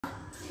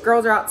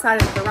Girls are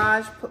outside in the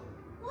garage.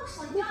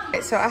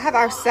 So I have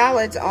our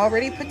salads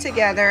already put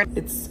together.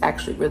 It's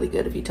actually really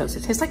good if you toast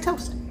it. Tastes like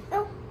toast.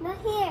 Oh, not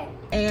here.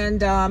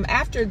 And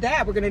after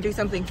that, we're gonna do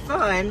something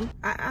fun.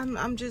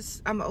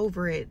 I'm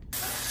over it.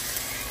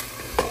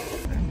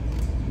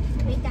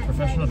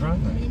 Professional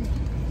driver.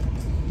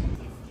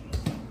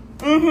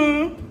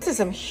 This is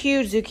some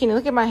huge zucchini.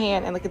 Look at my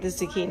hand and look at this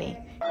zucchini.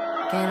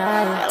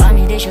 Ela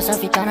me deixa só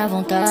ficar na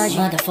vontade.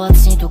 Manda foto,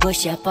 sinto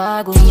gosto e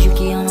apago. Finjo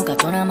que eu nunca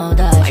tô na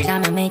maldade. Mas na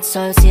minha mente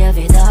só eu sei a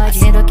verdade.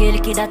 Sendo aquele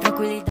que dá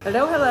tranquilidade.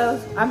 Hello.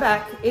 I'm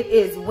back. It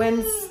is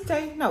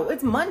Wednesday. No,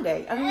 it's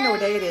Monday. I don't even know what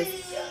day it is.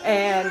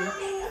 And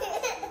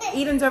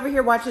Eden's over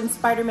here watching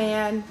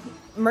Spider-Man.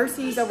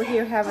 Mercy's over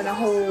here having a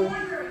whole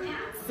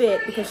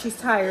fit because she's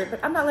tired.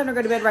 But I'm not letting her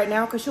go to bed right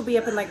now because she'll be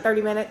up in like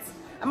 30 minutes.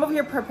 I'm over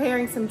here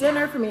preparing some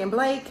dinner for me and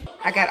Blake.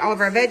 I got all of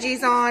our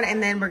veggies on,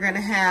 and then we're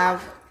gonna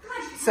have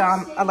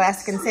some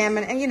Alaskan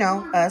salmon, and you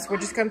know us, we're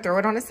just gonna throw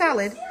it on a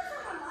salad.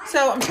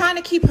 So I'm trying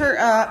to keep her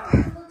up,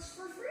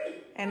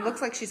 and it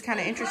looks like she's kind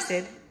of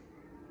interested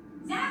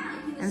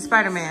in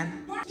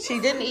Spider-Man. She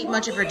didn't eat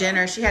much of her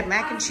dinner. She had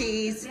mac and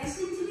cheese,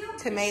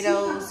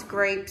 tomatoes,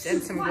 grapes,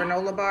 and some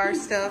granola bar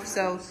stuff.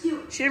 So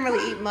she didn't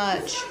really eat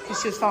much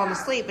because she was falling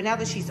asleep. But now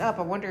that she's up,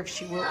 I wonder if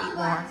she will eat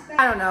more.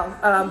 I don't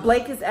know.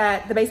 Blake is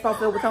at the baseball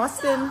field with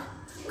Austin.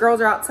 Girls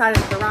are outside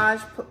in the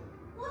garage.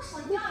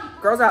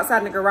 Girls are outside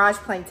in the garage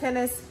playing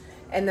tennis,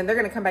 and then they're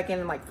gonna come back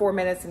in like 4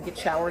 minutes and get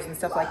showers and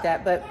stuff like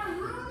that. But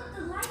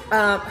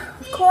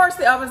of course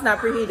the oven's not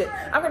preheated.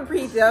 I'm gonna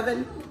preheat the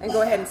oven and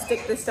go ahead and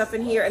stick this stuff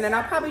in here, and then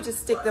I'll probably just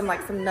stick them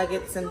like some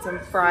nuggets and some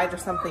fries or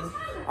something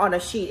on a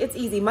sheet. It's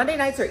easy. Monday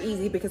nights are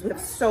easy because we have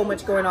so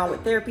much going on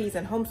with therapies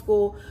and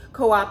homeschool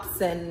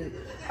co-ops and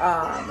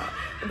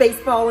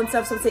baseball and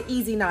stuff. So it's an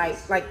easy night.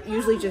 Like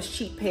usually just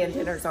sheet pan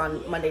dinners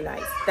on Monday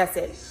nights. That's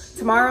it.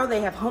 Tomorrow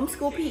they have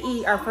homeschool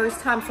PE, our first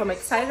time, so I'm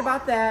excited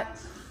about that.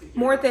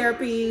 More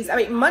therapies. I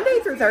mean, Monday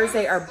through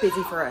Thursday are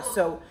busy for us.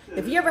 So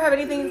if you ever have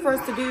anything for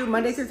us to do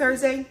Monday through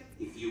Thursday,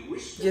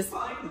 just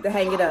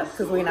hang it up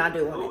because we're not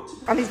doing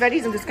it. On these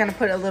veggies, I'm just gonna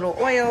put a little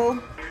oil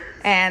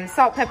and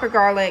salt, pepper,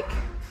 garlic,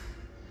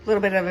 a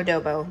little bit of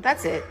adobo.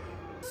 That's it.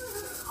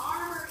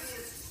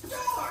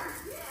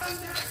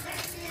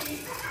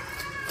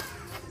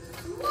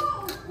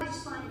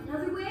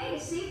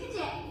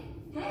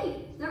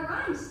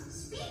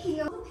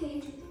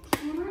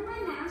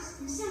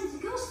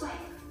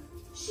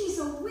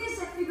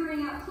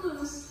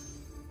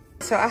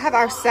 So I have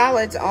our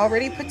salads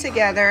already put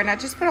together, and I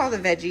just put all the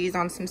veggies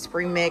on some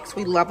spring mix.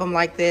 We love them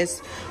like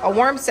this. A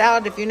warm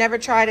salad, if you never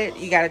tried it,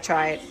 you gotta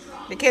try it.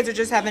 The kids are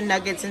just having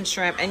nuggets and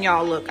shrimp, and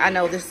y'all look, I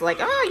know this is like,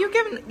 oh,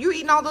 you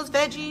eating all those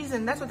veggies,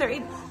 and that's what they're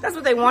eating. That's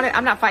what they wanted.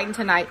 I'm not fighting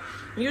tonight.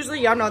 Usually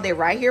y'all know they're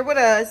right here with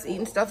us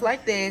eating stuff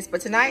like this, but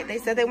tonight they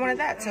said they wanted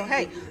that. So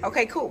hey,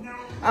 okay, cool.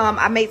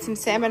 I made some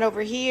salmon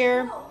over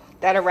here.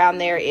 That around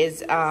there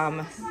is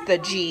the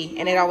G,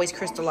 and it always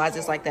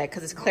crystallizes like that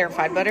because it's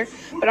clarified butter.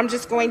 But I'm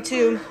just going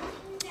to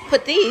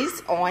put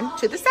these on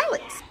to the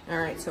salads. All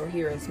right, so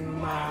here is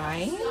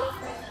mine.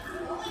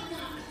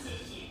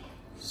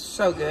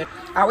 So good.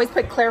 I always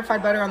put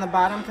clarified butter on the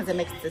bottom because it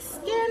makes the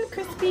skin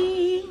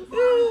crispy.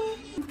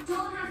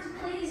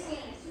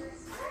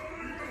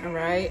 All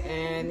right,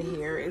 and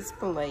here is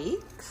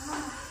Blake's.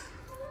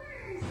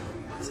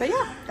 So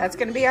yeah, that's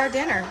gonna be our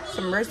dinner.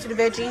 Some roasted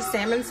veggies,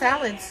 salmon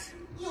salads.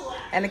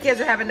 And the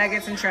kids are having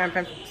nuggets and shrimp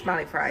and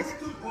smiley fries.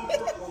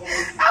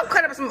 I'll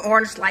cut up some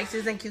orange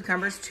slices and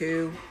cucumbers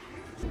too.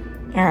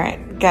 All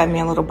right, got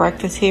me a little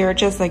breakfast here.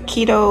 Just a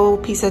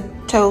keto piece of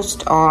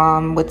toast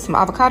with some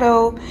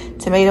avocado,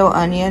 tomato,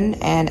 onion,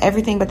 and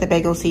everything but the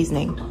bagel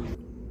seasoning.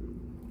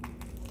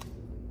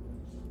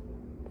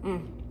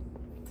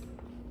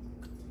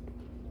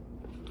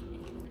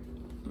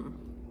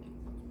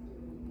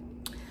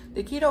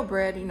 The keto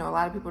bread, you know, a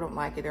lot of people don't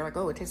like it. They're like,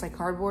 oh, it tastes like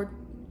cardboard.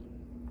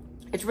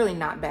 It's really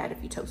not bad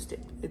if you toast it.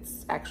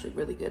 It's actually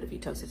really good if you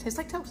toast it. It tastes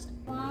like toast.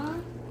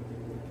 1,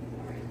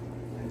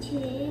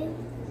 2,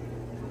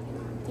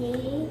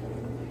 3,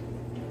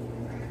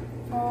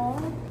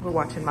 4. We're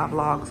watching my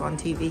vlogs on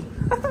TV.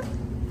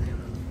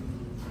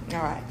 All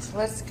right, so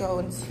let's go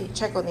and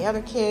check on the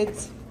other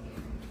kids.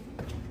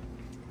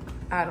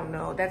 I don't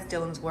know, that's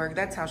Dylan's work.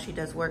 That's how she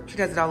does work. She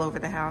does it all over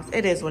the house.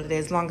 It is what it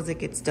is, as long as it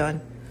gets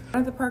done. One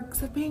of the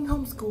perks of being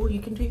homeschooled, you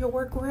can do your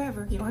work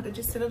wherever. You don't have to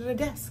just sit at a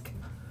desk.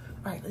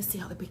 All right, let's see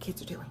how the big kids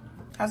are doing.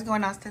 How's it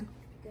going, Austin?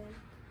 Good.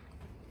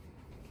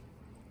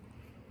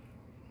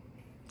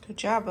 Good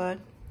job, bud.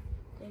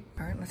 Good.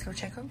 All right, let's go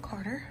check on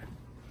Carter.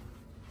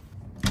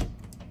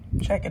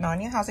 Checking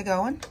on you. How's it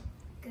going?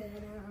 Good,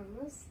 I'm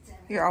almost done.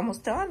 You're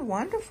almost done?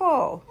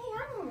 Wonderful. Hey,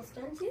 I'm almost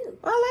done too.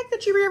 Well, I like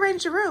that you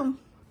rearranged your room.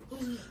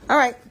 All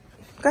right,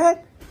 go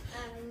ahead.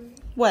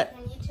 What?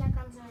 Can you check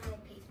on some of my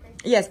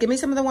papers? Yes, give me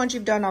some of the ones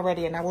you've done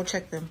already and I will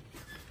check them.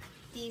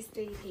 These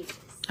 3 pages.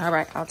 All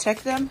right, I'll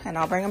check them and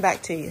I'll bring them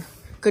back to you.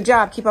 Good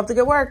job. Keep up the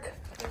good work.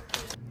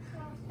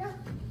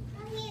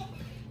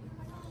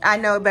 I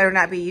know it better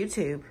not be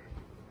YouTube.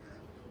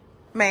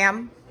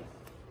 Ma'am?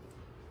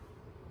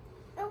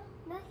 Oh,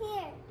 not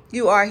here.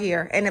 You are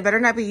here, and it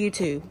better not be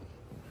YouTube.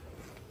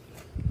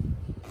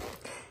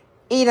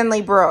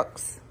 Edenly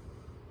Brooks.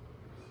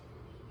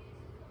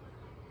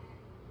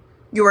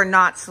 You are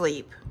not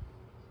asleep.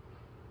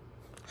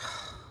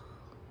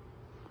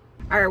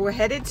 All right, we're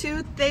headed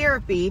to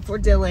therapy for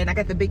Dylan. I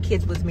got the big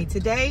kids with me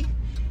today.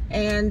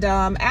 And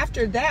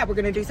after that, we're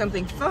gonna do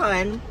something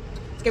fun.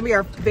 It's gonna be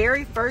our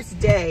very first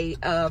day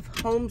of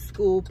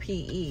homeschool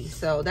PE.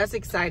 So that's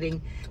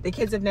exciting. The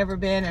kids have never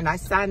been, and I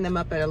signed them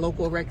up at a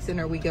local rec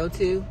center we go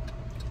to.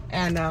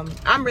 And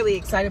I'm really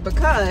excited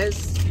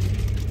because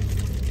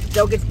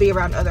they'll get to be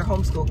around other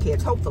homeschool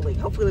kids, hopefully.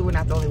 Hopefully we're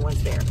not the only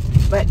ones there.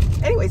 But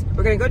anyways,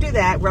 we're gonna go do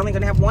that. We're only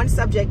gonna have one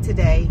subject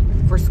today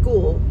for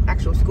school,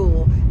 actual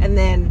school, and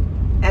then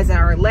as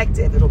our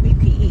elective, it'll be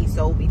PE.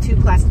 So it'll be 2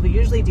 classes. We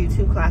usually do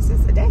 2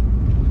 classes a day.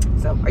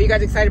 So are you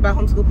guys excited about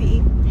homeschool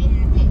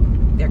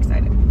PE? They're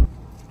excited.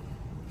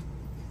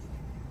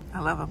 I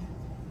love them.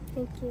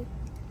 Thank you.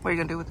 What are you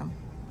gonna do with them?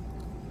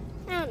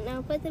 I don't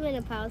know. Put them in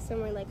a pile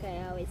somewhere like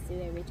I always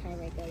do every time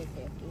I go to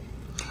therapy.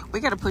 We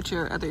gotta put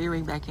your other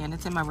earring back in.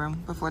 It's in my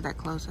room before that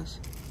closes.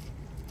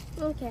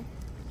 Okay.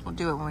 We'll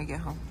do it when we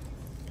get home.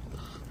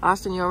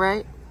 Austin, you all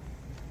right?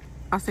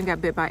 Austin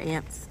got bit by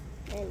ants.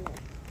 I know.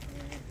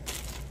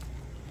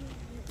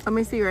 Let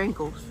me see your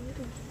ankles.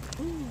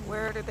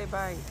 Where did they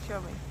bite?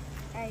 Show me.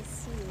 I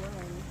see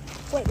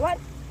one. Wait, what?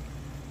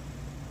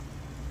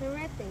 They're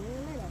right there in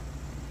the middle.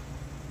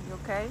 You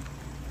okay?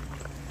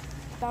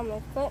 It's on my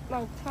foot,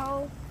 my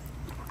toe.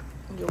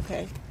 You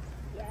okay?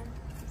 Yeah.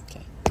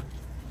 Okay.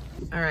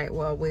 All right,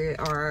 well, we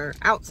are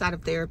outside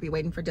of therapy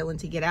waiting for Dylan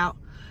to get out.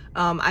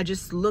 I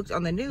just looked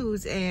on the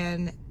news,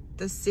 and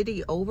the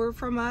city over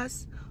from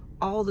us,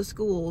 all the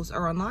schools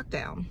are on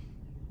lockdown.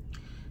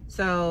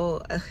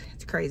 So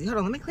it's crazy. Hold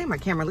on, let me clean my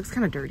camera. It looks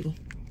kind of dirty.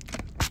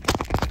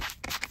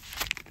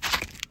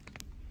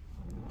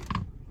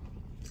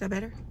 Is that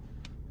better?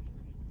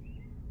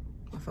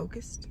 Am I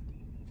focused?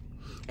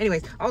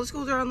 Anyways, all the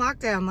schools are on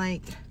lockdown.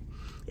 Like,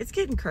 it's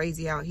getting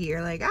crazy out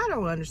here. Like, I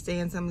don't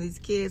understand some of these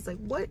kids. Like,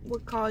 what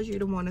would cause you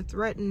to want to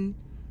threaten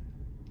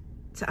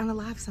to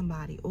unalive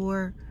somebody?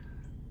 Or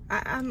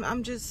I'm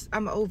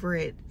over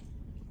it.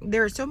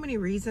 There are so many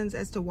reasons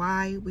as to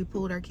why we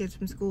pulled our kids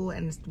from school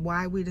and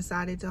why we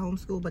decided to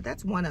homeschool, but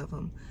that's one of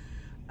them.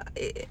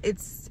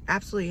 It's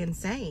absolutely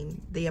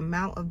insane, the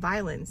amount of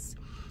violence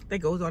that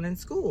goes on in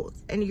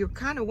schools. And you're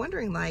kind of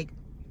wondering, like,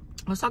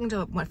 I was talking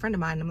to one friend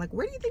of mine, and I'm like,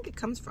 where do you think it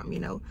comes from, you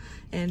know?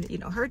 And, you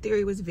know, her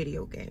theory was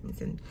video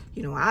games. And,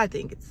 you know, I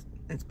think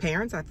it's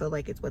parents. I feel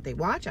like it's what they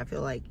watch. I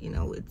feel like, you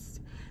know, it's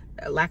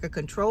a lack of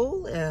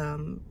control,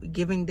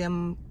 giving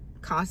them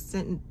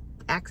constant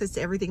access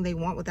to everything they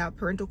want without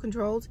parental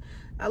controls,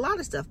 a lot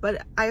of stuff.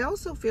 But I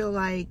also feel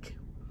like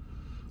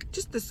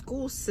just the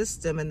school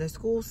system and the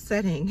school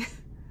setting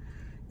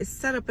is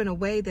set up in a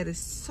way that is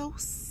so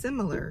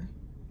similar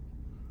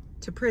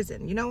to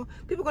prison. You know,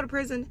 people go to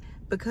prison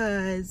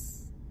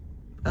because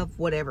of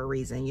whatever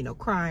reason, you know,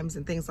 crimes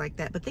and things like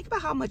that. But think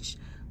about how much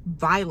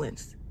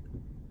violence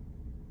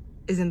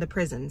is in the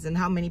prisons and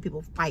how many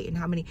people fight and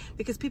how many,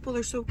 because people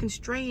are so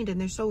constrained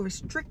and they're so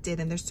restricted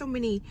and there's so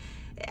many.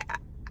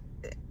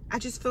 I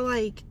just feel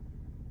like,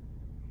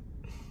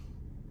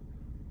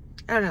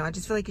 I don't know, I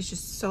just feel like it's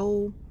just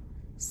so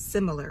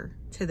similar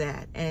to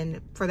that.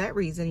 And for that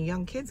reason,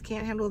 young kids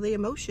can't handle the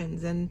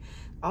emotions and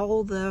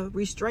all the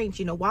restraints,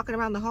 you know, walking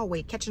around the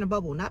hallway, catching a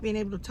bubble, not being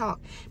able to talk.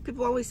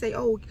 People always say,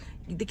 oh,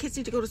 the kids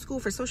need to go to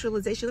school for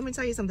socialization. Let me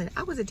tell you something.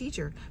 I was a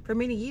teacher for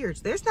many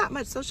years. There's not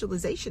much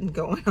socialization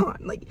going on.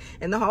 Like,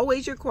 in the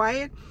hallways, you're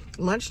quiet.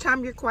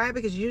 Lunchtime, you're quiet,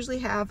 because you usually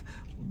have,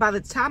 by the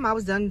time I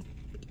was done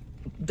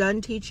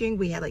teaching,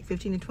 we had like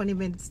 15 to 20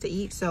 minutes to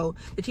eat. So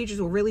the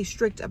teachers were really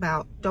strict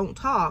about don't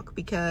talk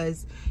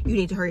because you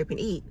need to hurry up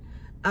and eat.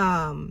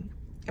 I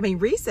mean,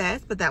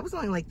 recess, but that was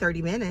only like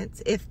 30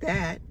 minutes, if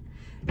that.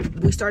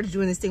 We started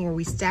doing this thing where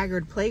we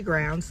staggered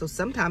playgrounds. So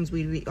sometimes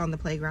we'd be on the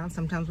playground,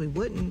 sometimes we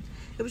wouldn't.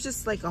 It was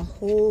just like a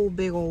whole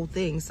big old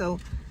thing. So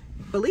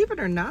believe it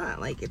or not,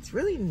 like, it's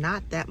really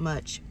not that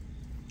much.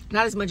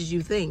 Not as much as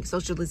you think,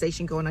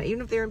 socialization going on.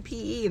 Even if they're in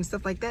PE and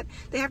stuff like that,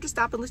 they have to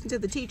stop and listen to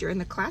the teacher. In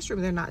the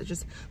classroom, they're not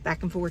just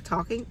back and forth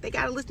talking. They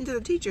got to listen to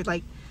the teacher.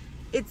 Like,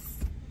 it's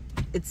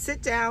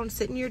sit down,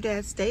 sit in your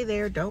desk, stay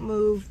there, don't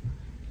move,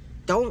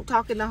 don't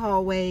talk in the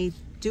hallway,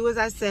 do as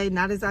I say,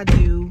 not as I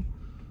do.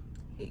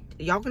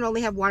 Y'all can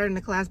only have water in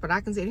the class, but I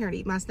can sit here and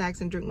eat my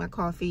snacks and drink my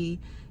coffee.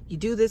 You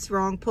do this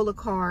wrong, pull a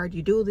card.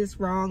 You do this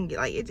wrong.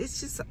 Like,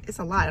 it's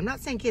a lot. I'm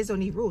not saying kids don't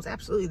need rules.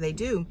 Absolutely, they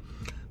do.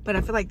 But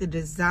I feel like the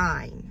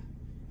design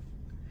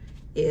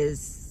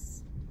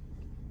is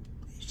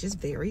just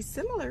very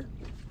similar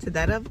to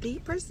that of the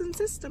prison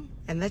system.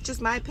 And that's just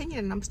my opinion,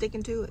 and I'm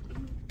sticking to it.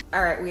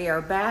 All right, we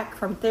are back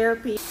from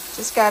therapy.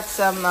 Just got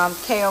some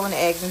kale and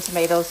eggs and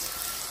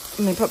tomatoes.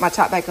 Let me put my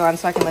top back on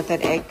so I can let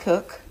that egg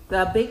cook.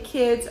 The big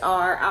kids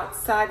are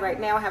outside right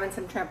now having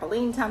some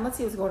trampoline time. Let's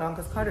see what's going on,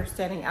 because Carter's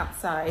standing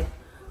outside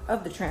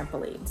of the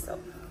trampoline. So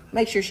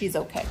make sure she's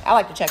okay. I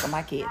like to check on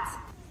my kids.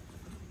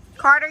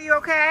 Carter, you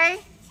okay?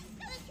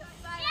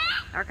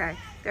 Okay.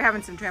 They're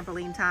having some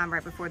trampoline time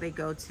right before they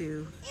go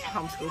to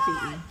homeschool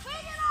PE.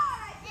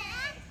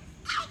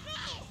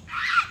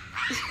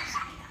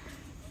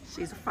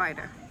 She's a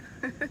fighter.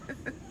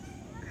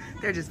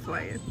 They're just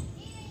playing.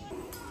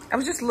 I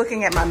was just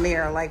looking at my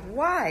mirror like,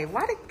 why?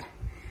 Why did,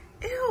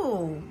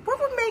 ew, what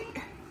would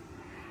make,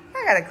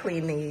 I gotta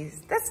clean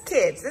these. That's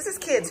kids. This is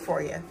kids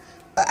for you.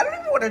 I don't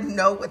even want to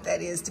know what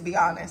that is, to be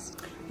honest.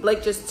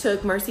 Blake just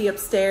took Mercy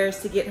upstairs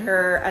to get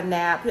her a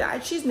nap.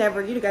 She's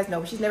never, you guys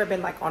know, she's never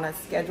been like on a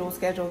schedule.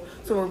 So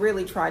we're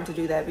really trying to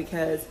do that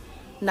because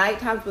night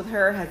times with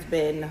her has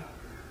been,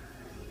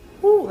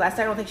 whew, last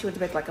night I don't think she went to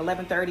bed like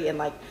 11:30 and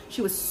like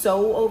she was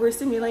so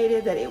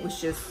overstimulated that it was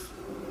just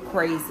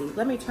crazy.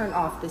 Let me turn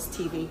off this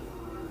TV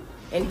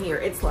in here.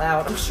 It's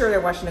loud. I'm sure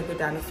they're watching A Good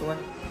Dinosaur.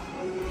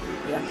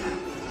 Yeah.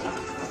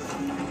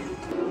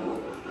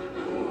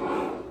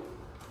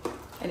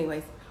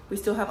 Anyways, we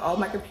still have all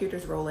my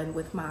computers rolling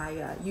with my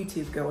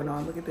YouTube going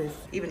on. Look at this.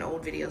 Even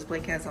old videos,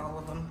 Blake has all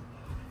of them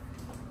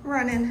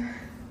running.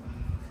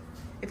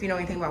 If you know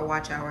anything about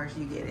watch hours,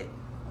 you get it.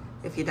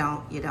 If you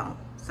don't, you don't.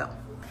 So,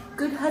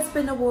 Good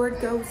Husband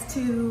Award goes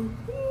to...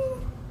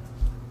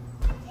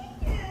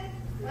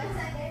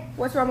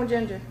 What's wrong with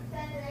Ginger?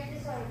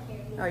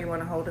 Oh, you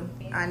want to hold him?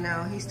 I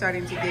know, he's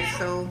starting to get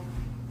so...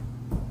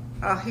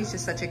 Oh, he's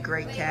just such a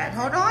great cat.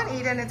 Hold on,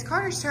 Eden, it's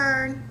Carter's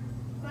turn.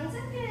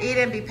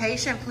 Eden, be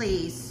patient,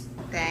 please.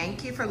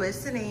 Thank you for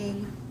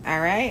listening. All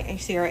right, and you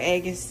see our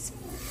egg is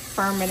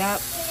firming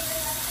up.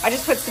 I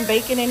just put some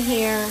bacon in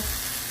here,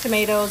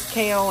 tomatoes,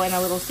 kale, and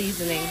a little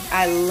seasoning.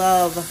 I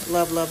love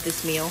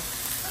this meal.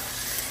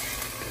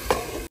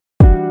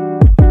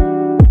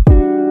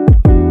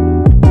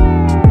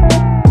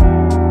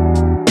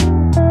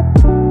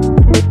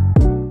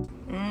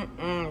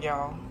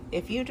 Y'all.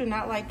 If you do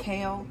not like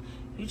kale,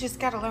 you just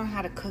gotta learn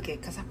how to cook it,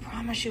 because I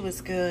promise you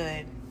it's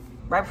good.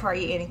 Right before I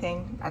eat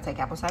anything, I take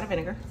apple cider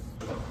vinegar.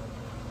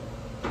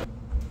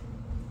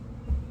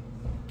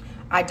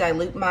 I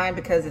dilute mine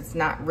because it's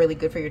not really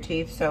good for your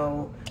teeth,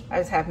 so I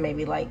just have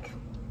maybe like,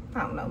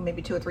 I don't know,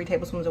 maybe 2 or 3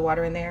 tablespoons of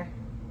water in there.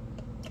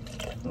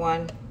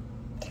 1,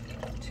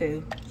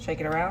 2,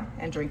 shake it around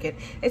and drink it.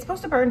 It's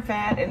supposed to burn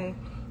fat, and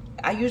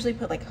I usually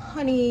put like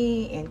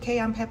honey and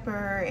cayenne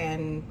pepper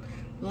and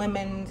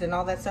lemons and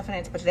all that stuff in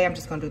it, but today I'm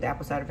just gonna do the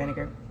apple cider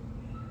vinegar.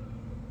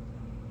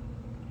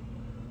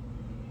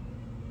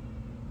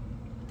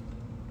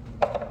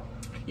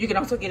 You can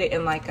also get it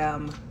in like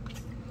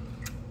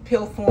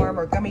pill form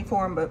or gummy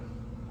form, but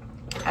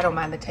I don't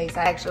mind the taste.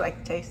 I actually like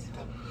the taste.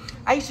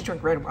 I used to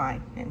drink red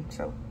wine, and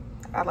so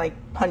I like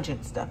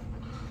pungent stuff.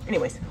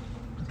 Anyways.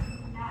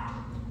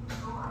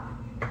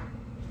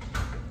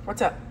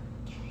 What's up?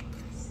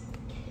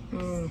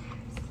 You're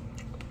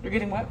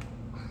getting what?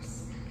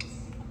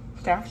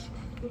 Staffs?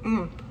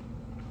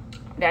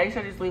 Daddy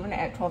said he's leaving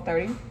at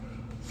 12:30.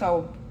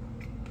 So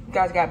you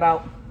guys got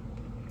about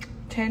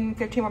 10,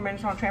 15 more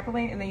minutes on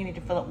trampoline, and then you need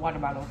to fill up water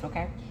bottles,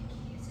 okay?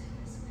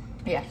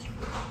 Yes.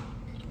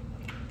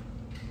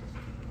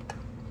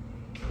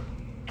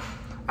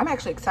 I'm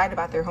actually excited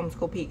about their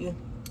homeschool PE.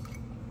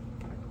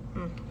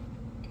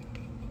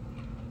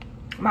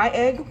 My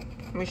egg,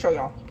 let me show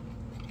y'all.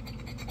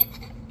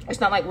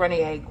 It's not like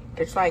runny egg.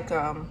 It's like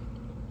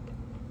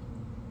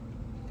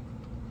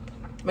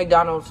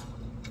McDonald's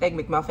Egg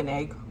McMuffin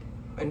egg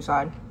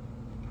inside.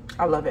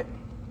 I love it.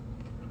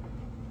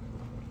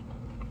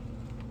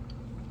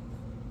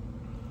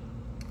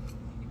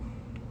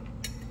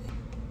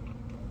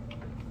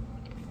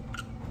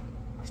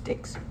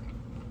 Sticks.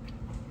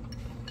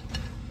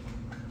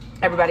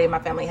 Everybody in my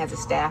family has a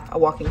staff, a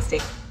walking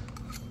stick.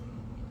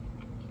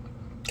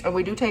 And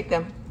we do take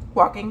them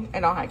walking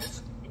and on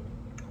hikes.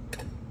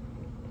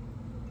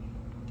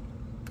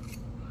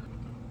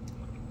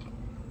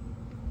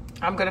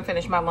 I'm gonna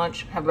finish my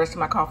lunch, have the rest of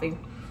my coffee,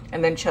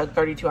 and then chug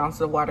 32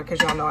 ounces of water,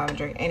 because y'all know I haven't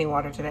drank any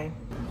water today.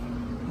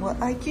 What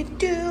are you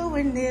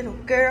doing, little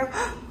girl?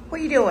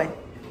 What are you doing?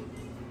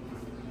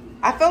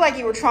 I feel like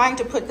you were trying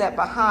to put that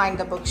behind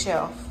the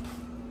bookshelf.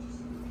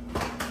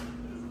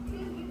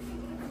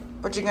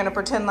 But you're gonna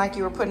pretend like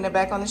you were putting it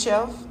back on the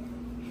shelf?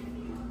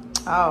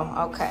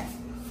 Oh, okay.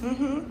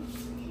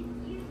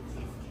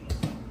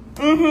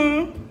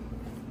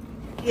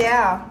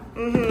 Yeah,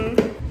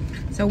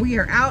 So we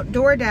are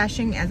outdoor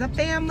dashing as a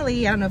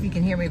family. I don't know if you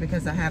can hear me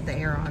because I have the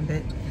air on,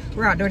 but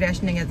we're outdoor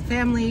dashing as a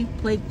family.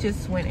 Blake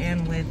just went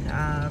in with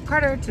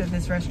Carter to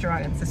this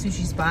restaurant. It's a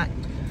sushi spot.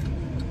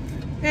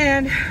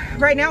 And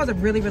right now is a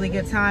really, really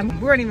good time.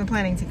 We weren't even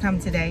planning to come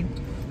today.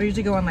 We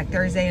usually go on like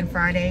Thursday and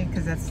Friday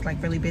because that's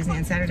like really busy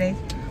on Saturdays.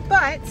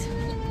 But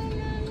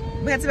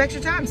we had some extra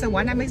time, so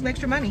why not make some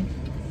extra money?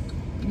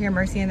 You hear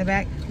Mercy in the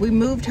back. We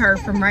moved her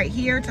from right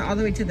here to all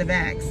the way to the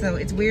back, so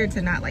it's weird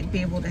to not like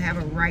be able to have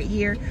her right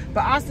here.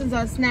 But Austin's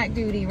on snack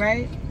duty,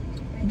 right?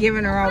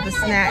 Giving her all the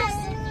snacks.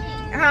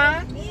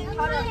 Huh?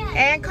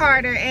 And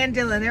Carter and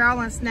Dylan, they're all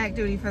on snack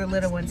duty for the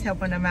little ones,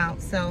 helping them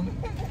out. So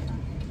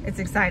it's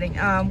exciting.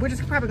 We're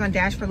just probably gonna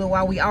dash for a little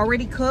while. We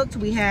already cooked.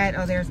 We had,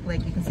 oh, there's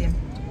Blake, you can see him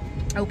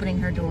opening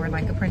her door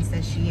like a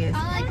princess she is.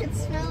 I like it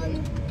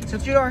smelling.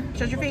 Shut your door,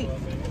 shut your feet.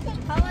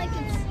 like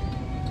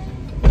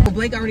it. Well,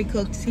 Blake already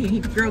cooked. He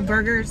grilled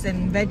burgers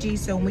and veggies,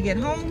 so when we get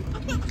home,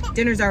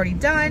 dinner's already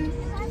done.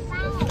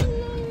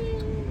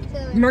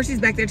 Mercy's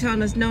back there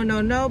telling us no,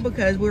 no, no,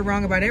 because we're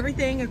wrong about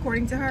everything,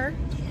 according to her.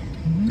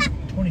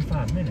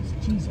 25 minutes,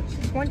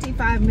 Jesus.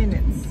 25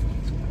 minutes.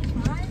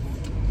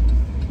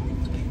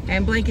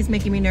 And Blake is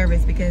making me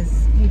nervous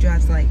because he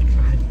drives like...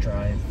 I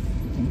drive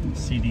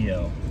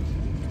CDL,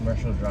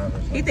 commercial driver's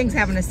license. He thinks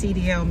having a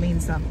CDL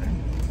means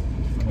something.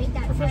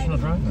 Professional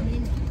driver.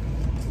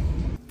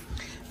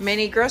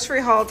 Mini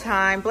grocery haul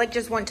time. Blake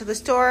just went to the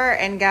store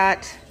and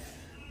got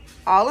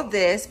all of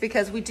this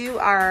because we do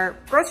our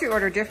grocery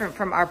order different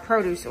from our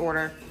produce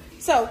order.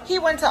 So he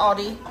went to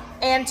Aldi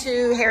and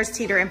to Harris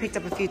Teeter and picked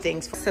up a few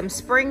things. Some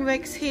spring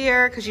mix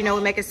here, because you know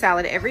we make a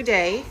salad every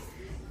day.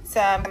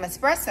 Some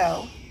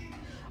espresso.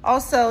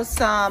 Also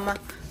some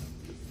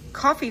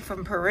coffee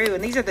from Peru,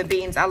 and these are the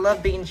beans. I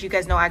love beans. You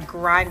guys know I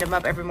grind them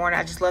up every morning.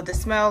 I just love the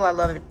smell. I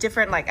love it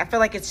different. Like, I feel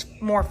like it's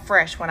more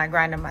fresh when I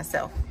grind them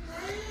myself.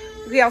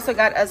 We also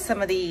got us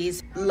some of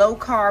these low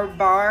carb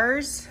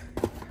bars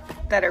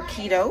that are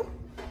keto.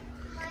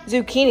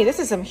 Zucchini. This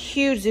is some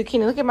huge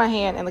zucchini. Look at my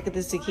hand and look at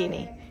this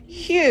zucchini.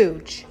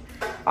 Huge.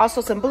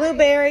 Also some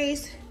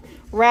blueberries,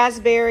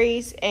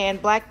 raspberries,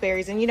 and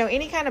blackberries. And you know,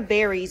 any kind of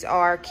berries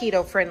are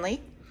keto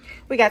friendly.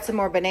 We got some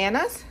more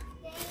bananas,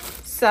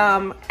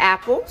 some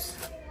apples,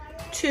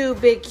 2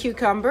 big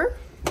cucumber,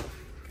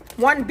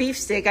 1 beef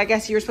stick. I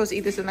guess you were supposed to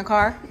eat this in the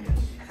car.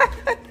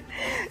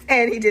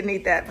 And he didn't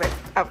eat that, but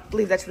I'll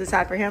leave that to the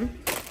side for him.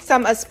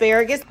 Some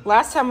asparagus.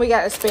 Last time we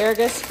got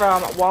asparagus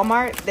from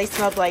Walmart, they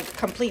smelled like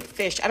complete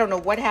fish. I don't know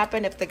what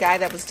happened, if the guy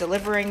that was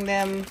delivering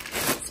them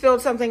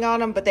spilled something on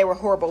them, but they were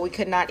horrible. We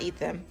could not eat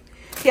them.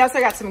 He also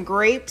got some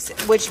grapes,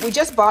 which we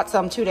just bought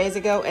some 2 days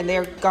ago, and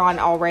they're gone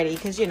already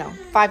because, you know,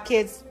 5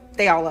 kids,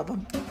 they all love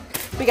them.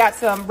 We got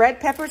some red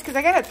peppers because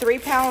I got a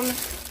 3-pound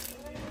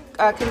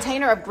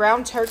container of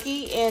ground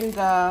turkey in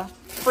the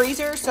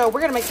freezer. So we're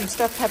going to make some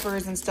stuffed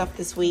peppers and stuff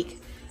this week.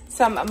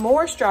 Some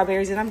more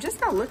strawberries, and I'm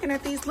just now looking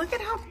at these. Look at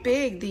how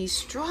big these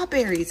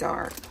strawberries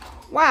are.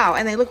 Wow,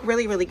 and they look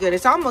really, really good.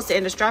 It's almost the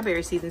end of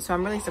strawberry season, so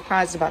I'm really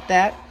surprised about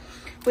that.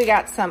 We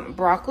got some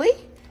broccoli,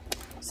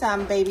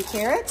 some baby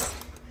carrots,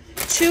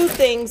 2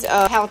 things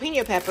of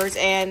jalapeno peppers,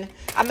 and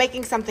I'm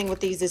making something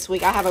with these this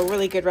week. I have a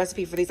really good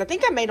recipe for these. I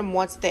think I made them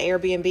once at the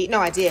Airbnb. No,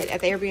 I did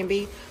at the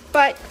Airbnb,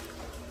 but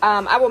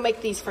I will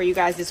make these for you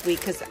guys this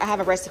week because I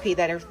have a recipe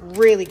that is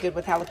really good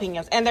with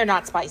jalapenos, and they're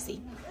not spicy.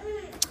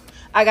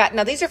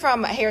 Now these are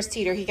from Harris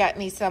Teeter. He got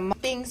me some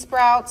bean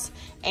sprouts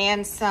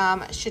and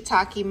some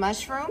shiitake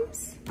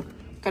mushrooms.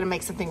 Gonna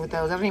make something with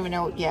those. I don't even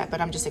know it yet,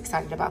 but I'm just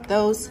excited about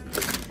those.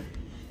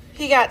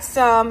 He got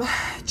some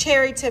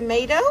cherry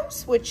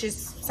tomatoes, which is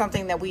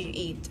something that we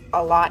eat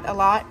a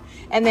lot.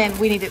 And then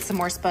we needed some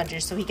more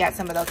sponges, so he got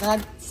some of those.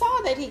 And I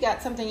saw that he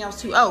got something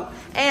else too. Oh,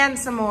 and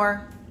some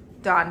more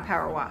Dawn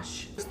Power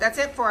Wash. That's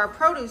it for our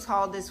produce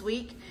haul this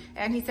week.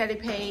 And he said he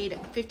paid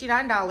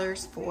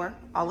 $59 for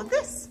all of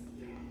this.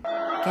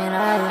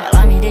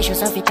 Ela me deixa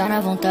só ficar na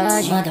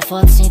vontade. Manda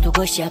foto, sinto o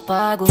gosto e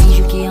apago.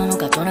 Finjo que eu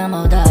nunca tô na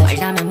maldade, mas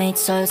na minha mente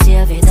só eu sei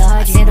a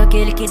verdade. Sendo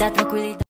aquele que dá tranquilidade.